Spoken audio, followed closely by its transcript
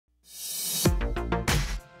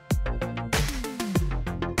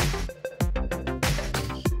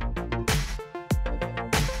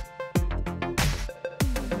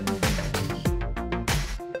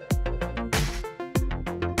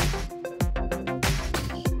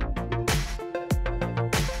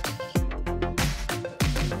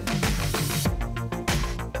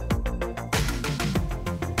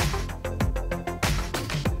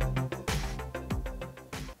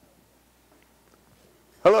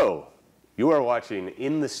Hello, you are watching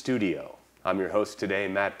In the Studio. I'm your host today,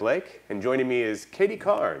 Matt Blake, and joining me is Katy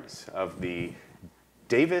Karns of the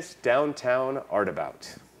Davis Downtown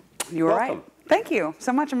ArtAbout. You are right. Thank you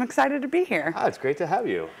so much. I'm excited to be here. It's great to have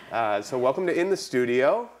you. So welcome to In the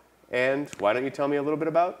Studio, and why don't you tell me a little bit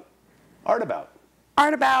about ArtAbout?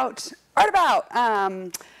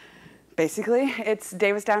 ArtAbout. Basically, it's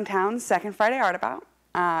Davis Downtown's second Friday ArtAbout.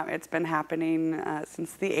 It's been happening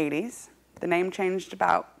since the 80s. The name changed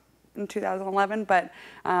about in 2011, but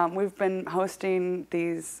we've been hosting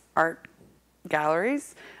these art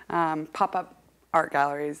galleries, pop-up art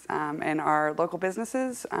galleries in our local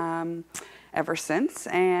businesses ever since.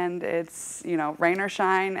 And it's, you know, rain or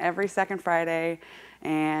shine every second Friday,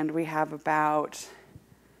 and we have about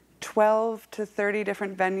 12 to 30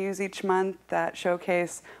 different venues each month that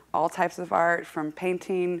showcase all types of art, from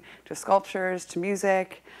painting to sculptures to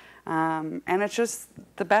music. And it's just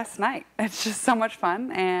the best night. It's just so much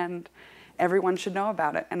fun, and everyone should know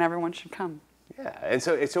about it, and everyone should come. Yeah, and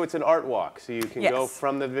so it's an art walk, so you can Yes. go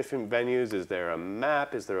from the different venues. Is there a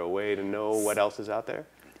map? Is there a way to know what else is out there?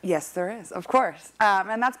 Yes, there is, of course.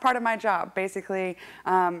 And that's part of my job, basically.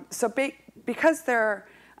 Because they're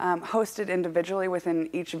hosted individually within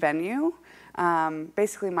each venue,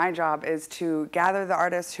 basically my job is to gather the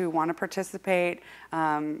artists who want to participate,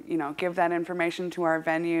 you know, give that information to our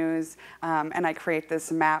venues, and I create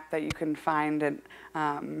this map that you can find at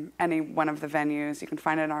any one of the venues. You can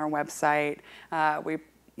find it on our website.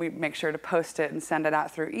 We make sure to post it and send it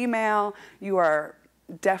out through email. You are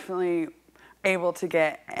definitely able to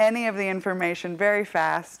get any of the information very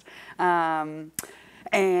fast.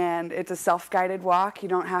 And it's a self-guided walk. You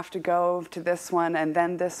don't have to go to this one and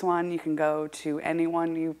then this one. You can go to any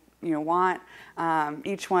one you want.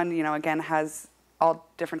 Each one, you know, again, has all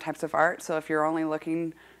different types of art. So if you're only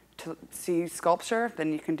looking to see sculpture,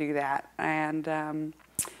 then you can do that. And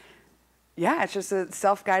yeah, it's just a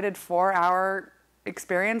self-guided 4-hour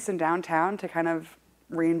experience in downtown to kind of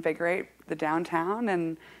reinvigorate the downtown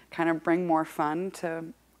and kind of bring more fun to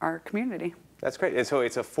our community. That's great. And so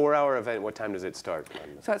it's a 4-hour event. What time does it start?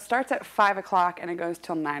 So it starts at 5 o'clock and it goes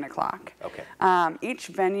till 9 o'clock. Okay. Each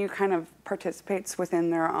venue kind of participates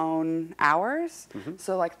within their own hours. Mm-hmm.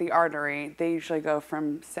 So like the Artery, they usually go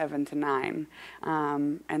from 7 to 9.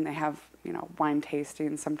 And they have, you know, wine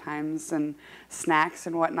tasting sometimes and snacks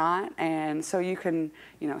and whatnot. And so you can,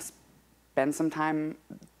 you know, spend some time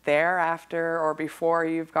there after or before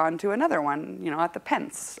you've gone to another one, you know, at the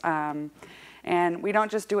Pence. And we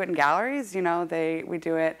don't just do it in galleries, you know, we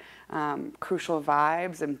do it Crucial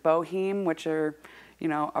Vibes and Bohem, which are, you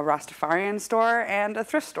know, a Rastafarian store and a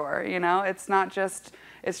thrift store, you know. It's not just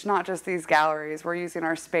these galleries. We're using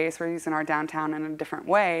our space, we're using our downtown in a different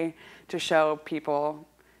way to show people,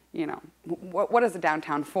 you know, what is the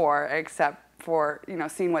downtown for, except for, you know,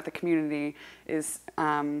 seeing what the community is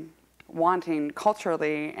wanting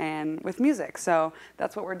culturally and with music. So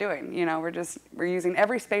that's what we're doing. You know, we're using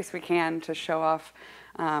every space we can to show off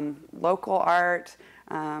local art,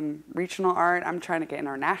 regional art. I'm trying to get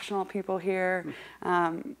international people here.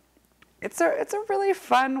 It's a really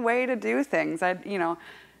fun way to do things. You know,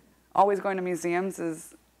 always going to museums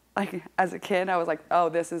is like, as a kid, I was like, oh,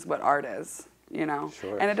 this is what art is, you know.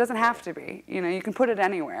 Sure. And it doesn't have to be. You know, you can put it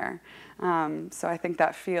anywhere. So I think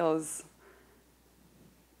that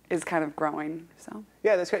is kind of growing. So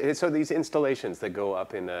yeah, that's great. So these installations that go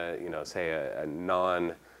up in a, you know, say a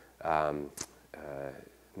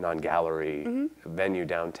non-gallery mm-hmm. venue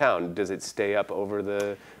downtown, does it stay up over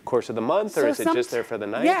the course of the month, or is it just there for the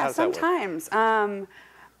night? Yeah, How's that work? sometimes.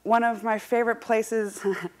 One of my favorite places,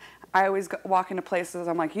 I always walk into places,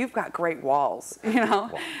 I'm like, you've got great walls, you know?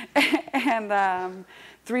 Wow. And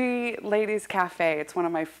Three Ladies Cafe, it's one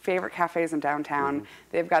of my favorite cafes in downtown. Mm-hmm.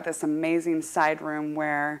 They've got this amazing side room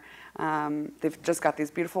where they've just got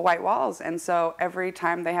these beautiful white walls. And so every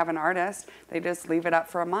time they have an artist, they just leave it up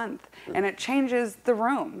for a month. Mm-hmm. And it changes the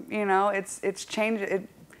room, you know? It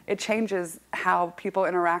changes how people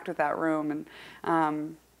interact with that room. And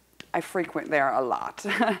I frequent there a lot.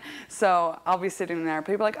 So I'll be sitting there,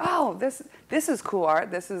 people are like, oh, this is cool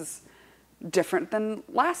art. This is different than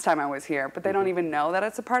last time I was here, but they don't even know that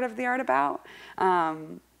it's a part of the ArtAbout.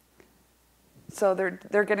 So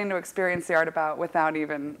they're getting to experience the ArtAbout without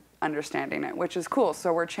even understanding it, which is cool.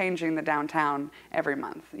 So we're changing the downtown every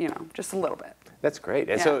month, you know, just a little bit. That's great.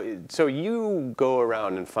 And yeah. so you go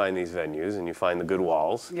around and find these venues and you find the good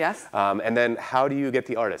walls. Yes. And then how do you get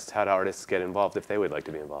the artists? How do artists get involved if they would like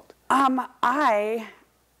to be involved? I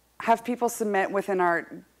have people submit within our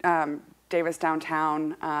Davis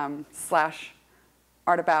Downtown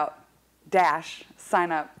 /ArtAbout -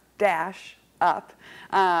 sign up - up.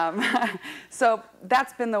 So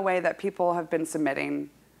that's been the way that people have been submitting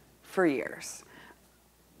for years.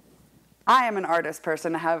 I am an artist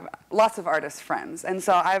person. I have lots of artist friends. And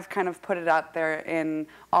so I've kind of put it out there in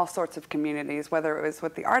all sorts of communities, whether it was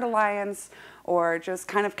with the Art Alliance or just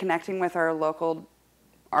kind of connecting with our local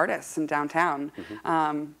artists in downtown.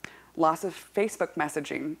 Lots of Facebook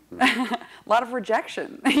messaging, a lot of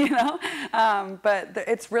rejection, you know? But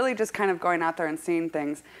it's really just kind of going out there and seeing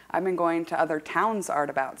things. I've been going to other towns'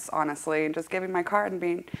 ArtAbouts, honestly, and just giving my card and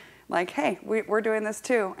being like, hey, we're doing this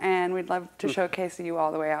too, and we'd love to showcase you all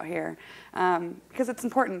the way out here. Because it's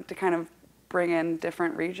important to kind of bring in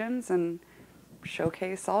different regions and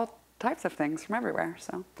showcase all types of things from everywhere.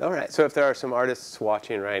 So. All right. So if there are some artists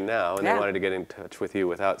watching right now and Yeah. they wanted to get in touch with you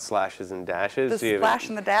without slashes and dashes, The slash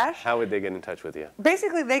and the dash? how would they get in touch with you?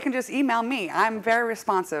 Basically, they can just email me. I'm very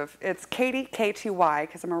responsive. It's Katy, K-T-Y,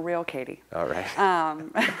 because I'm a real Katy. All right.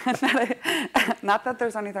 Not that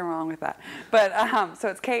there's anything wrong with that. But so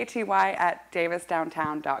it's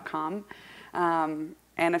KTY@davisdowntown.com.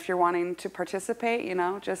 And if you're wanting to participate, you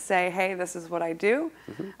know, just say, hey, this is what I do.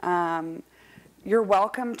 You're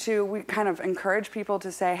welcome to, we kind of encourage people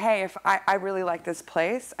to say, hey, if I really like this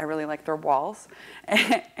place, I really like their walls,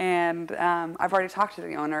 and I've already talked to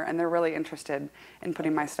the owner, and they're really interested in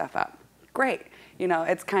putting my stuff up. Great. You know,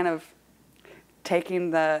 it's kind of taking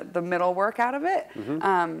the middle work out of it.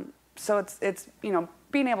 So it's you know,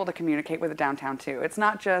 being able to communicate with the downtown too. It's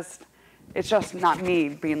just not me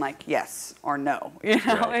being like yes or no. You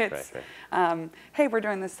know, Right. Hey, we're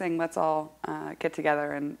doing this thing. Let's all get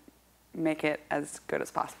together and make it as good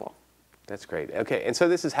as possible. That's great. Okay, and so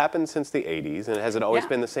this has happened since the 80s, and has it always Yeah.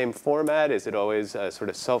 been the same format? Is it always sort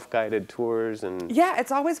of self-guided tours? And Yeah,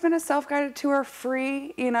 it's always been a self-guided tour,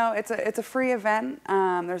 free. You know, it's a free event.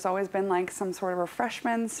 There's always been like some sort of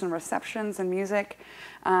refreshments and receptions and music.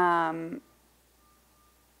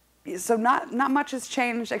 So not much has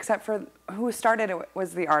changed except for who started it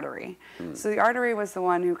was the Artery. So the Artery was the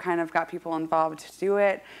one who kind of got people involved to do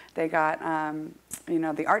it. They got you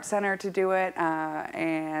know, the Art Center to do it,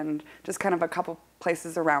 and just kind of a couple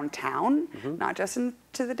places around town, not just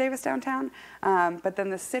into the Davis downtown. But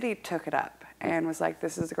then the city took it up and was like,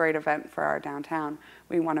 this is a great event for our downtown.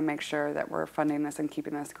 We want to make sure that we're funding this and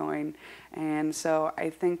keeping this going. And so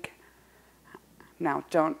I think, now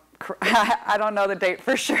I don't know the date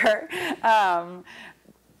for sure,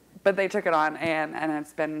 but they took it on, and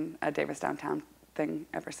it's been a Davis downtown thing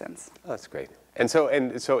ever since. Oh, that's great. And so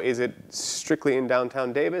is it strictly in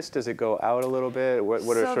downtown Davis? Does it go out a little bit? What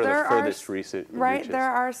are sort of the furthest reaches? Right,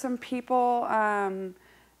 there are some people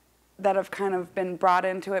that have kind of been brought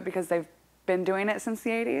into it because they've been doing it since the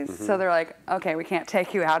 80s. So they're like, okay, we can't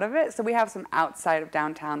take you out of it. So we have some outside of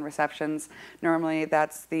downtown receptions. Normally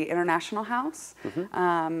that's the International House.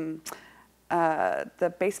 The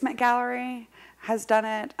Basement Gallery has done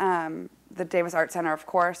it. The Davis Art Center, of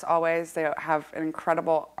course, always. They have an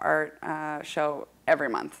incredible art show every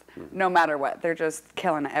month, no matter what. They're just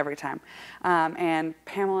killing it every time. And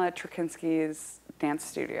Pamela Trakinski's dance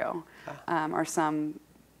studio are some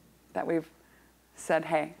that we've said,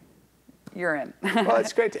 hey, you're in. Well,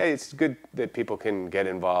 it's great. It's good that people can get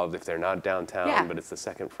involved if they're not downtown, Yeah. but it's the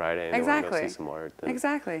second Friday and Exactly. they want to go see some art.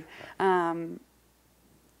 Exactly.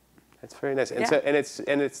 That's very nice. And Yeah. so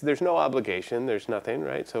it's there's no obligation. There's nothing,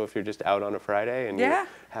 right? So if you're just out on a Friday and Yeah. you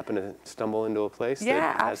happen to stumble into a place Yeah,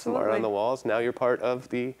 that has some art on absolutely. the walls, now you're part of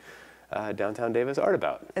the Downtown Davis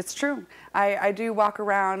ArtAbout. It's true. I do walk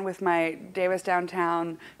around with my Davis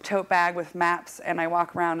Downtown tote bag with maps, and I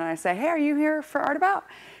walk around and I say, hey, are you here for ArtAbout?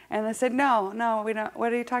 And they said, no, we don't.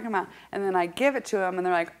 What are you talking about? And then I give it to them, and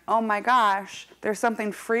they're like, oh my gosh, there's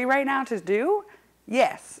something free right now to do?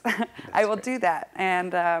 Yes, I will do that.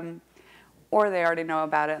 And or they already know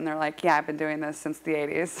about it, and they're like, yeah, I've been doing this since the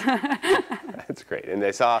 80s. That's great. And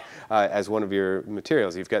I saw as one of your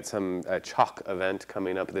materials, you've got some chalk event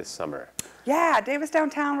coming up this summer. Yeah, Davis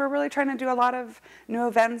Downtown, we're really trying to do a lot of new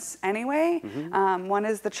events anyway. One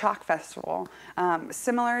is the Chalk Festival,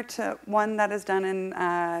 similar to one that is done in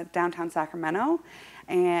downtown Sacramento.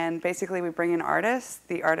 And basically we bring in artists.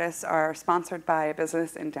 The artists are sponsored by a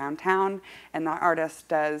business in downtown, and the artist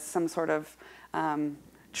does some sort of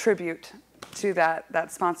tribute to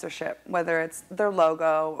that sponsorship, whether it's their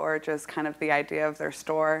logo or just kind of the idea of their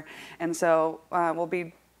store. And so we'll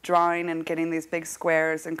be drawing and getting these big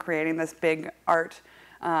squares and creating this big art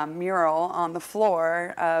mural on the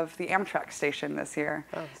floor of the Amtrak station this year.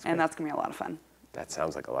 Oh, and that's going to be a lot of fun. That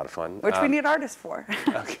sounds like a lot of fun. Which we need artists for.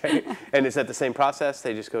 Okay. And is that the same process?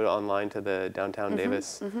 They just go online to the Downtown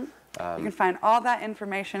Davis? You can find all that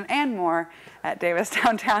information and more at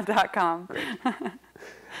davisdowntown.com. Great.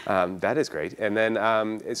 That is great. And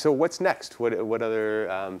then, so what's next? What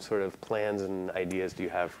other sort of plans and ideas do you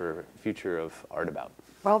have for future of ArtAbout?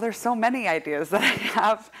 Well, there's so many ideas that I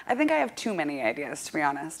have. I think I have too many ideas, to be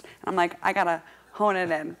honest. And I'm like, I gotta hone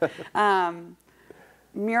it in.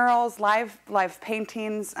 Murals, live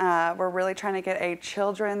paintings. We're really trying to get a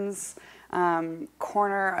children's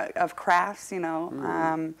corner of crafts, you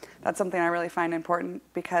know. That's something I really find important,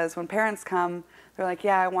 because when parents come, they're like,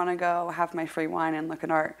 yeah, I want to go have my free wine and look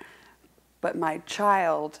at art, but my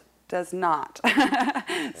child does not.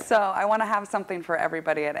 So I want to have something for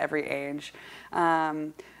everybody at every age.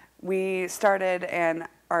 We started and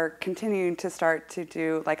are continuing to start to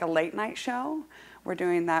do like a late night show. We're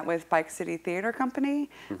doing that with Bike City Theater Company,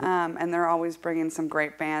 and they're always bringing some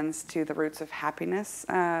great bands to the Roots of Happiness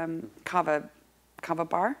Kava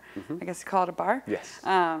bar. I guess you call it a bar. Yes.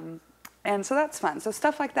 And so that's fun. So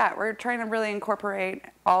stuff like that. We're trying to really incorporate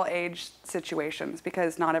all age situations,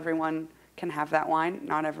 because not everyone can have that wine.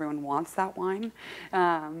 Not everyone wants that wine.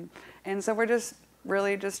 And so we're just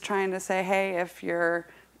really just trying to say, hey, if you're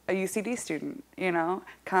a UCD student, you know,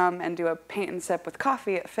 come and do a paint and sip with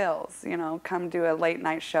coffee at Phil's, you know, come do a late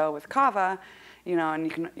night show with Kava, you know,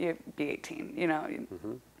 and you be 18, you know,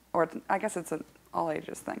 or I guess it's an all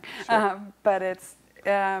ages thing. Sure. But it's,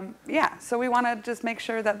 yeah, so we want to just make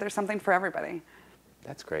sure that there's something for everybody.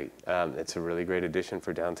 That's great. It's a really great addition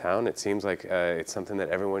for downtown. It seems like it's something that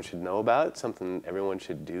everyone should know about, something everyone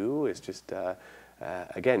should do. It's just,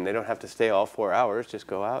 again, they don't have to stay all 4 hours. Just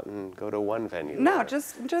go out and go to one venue. No,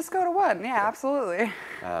 just go to one. Yeah, absolutely.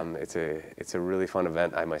 It's a really fun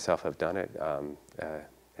event. I myself have done it.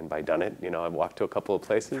 And by done it, you know, I've walked to a couple of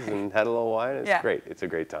places and had a little wine. It's great. It's a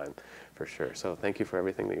great time, for sure. So thank you for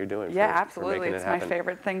everything that you're doing. Yeah, for absolutely. making It's it happen. my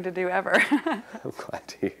favorite thing to do ever. I'm glad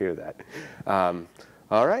to hear that.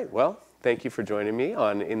 All right. Well, thank you for joining me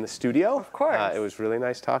on In the Studio. Of course. It was really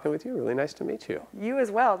nice talking with you. Really nice to meet you. You as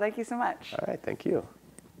well. Thank you so much. All right. Thank you.